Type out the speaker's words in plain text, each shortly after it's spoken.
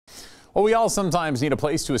Well, we all sometimes need a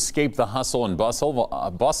place to escape the hustle and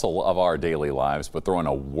bustle of our daily lives, but throw in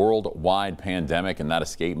a worldwide pandemic and that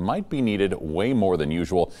escape might be needed way more than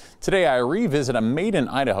usual. Today, I revisit a made in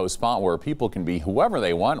Idaho spot where people can be whoever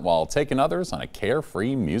they want while taking others on a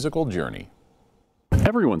carefree musical journey.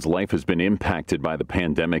 Everyone's life has been impacted by the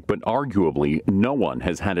pandemic, but arguably no one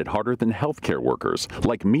has had it harder than healthcare workers,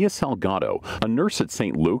 like Mia Salgado, a nurse at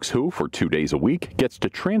St. Luke's who, for 2 days a week, gets to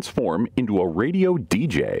transform into a radio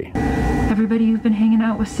DJ. Everybody, you've been hanging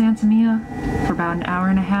out with Santa Mia for about an hour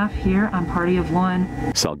and a half here on Party of One.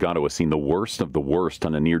 Salgado has seen the worst of the worst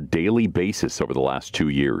on a near daily basis over the last 2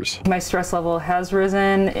 years. My stress level has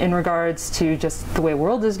risen in regards to just the way the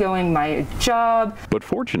world is going, my job. But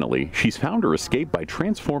fortunately, she's found her escape by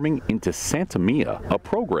transforming into Santa Mia, a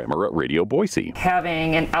programmer at Radio Boise.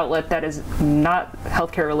 Having an outlet that is not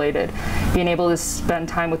healthcare related, being able to spend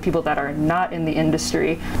time with people that are not in the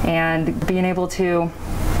industry, and being able to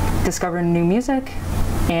discover new music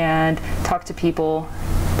and talk to people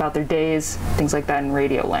about their days, things like that in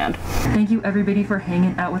radio land. Thank you everybody for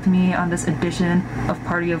hanging out with me on this edition of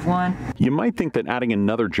Party of One. You might think that adding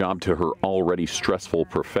another job to her already stressful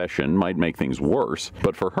profession might make things worse,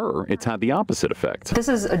 but for her, it's had the opposite effect. This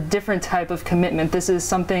is a different type of commitment. This is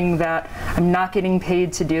something that I'm not getting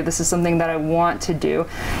paid to do. This is something that I want to do.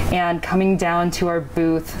 And coming down to our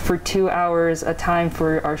booth for 2 hours a time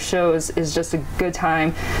for our shows is just a good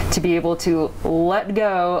time to be able to let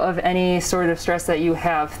go of any sort of stress that you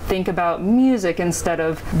have. Think about music instead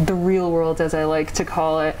of the real world, as I like to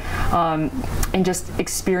call it, and just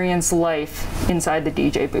experience life inside the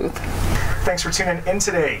DJ booth. Thanks for tuning in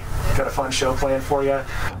today. Got a fun show planned for you.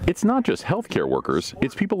 It's not just healthcare workers,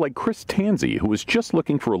 it's people like Chris Tanzi, who was just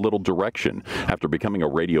looking for a little direction. After becoming a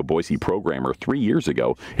Radio Boise programmer 3 years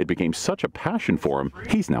ago, it became such a passion for him,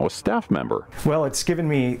 he's now a staff member. Well, it's given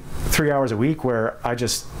me 3 hours a week where I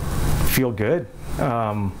just feel good.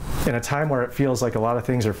 In a time where it feels like a lot of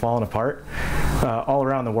things are falling apart all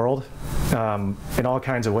around the world in all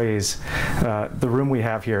kinds of ways, the room we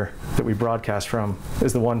have here that we broadcast from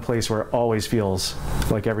is the one place where it always feels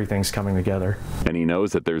like everything's coming together. And he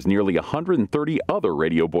knows that there's nearly 130 other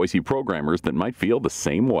Radio Boise programmers that might feel the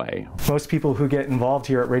same way. Most people who get involved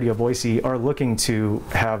here at Radio Boise are looking to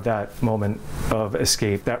have that moment of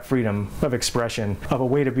escape, that freedom of expression, of a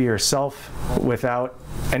way to be yourself without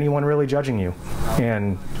anyone really judging you,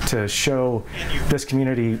 and to show this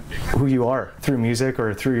community who you are through music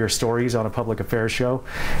or through your stories on a public affairs show,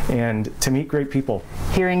 and to meet great people.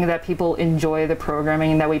 Hearing that people enjoy the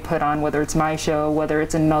programming that we put on, whether it's my show, whether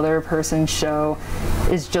it's another person's show,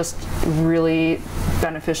 is just really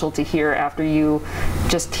beneficial to hear after you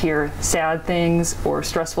just hear sad things or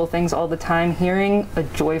stressful things all the time. Hearing a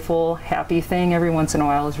joyful, happy thing every once in a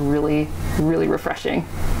while is really, really refreshing.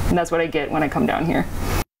 And that's what I get when I come down here.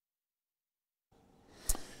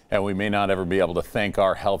 And we may not ever be able to thank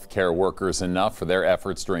our healthcare workers enough for their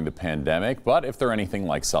efforts during the pandemic, but if they're anything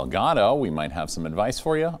like Salgado, we might have some advice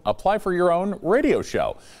for you. Apply for your own radio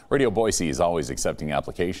show. Radio Boise is always accepting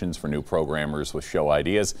applications for new programmers with show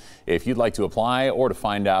ideas. If you'd like to apply or to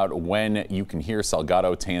find out when you can hear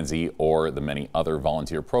Salgado, Tanzi, or the many other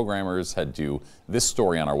volunteer programmers, head to this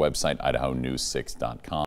story on our website, idahonews6.com.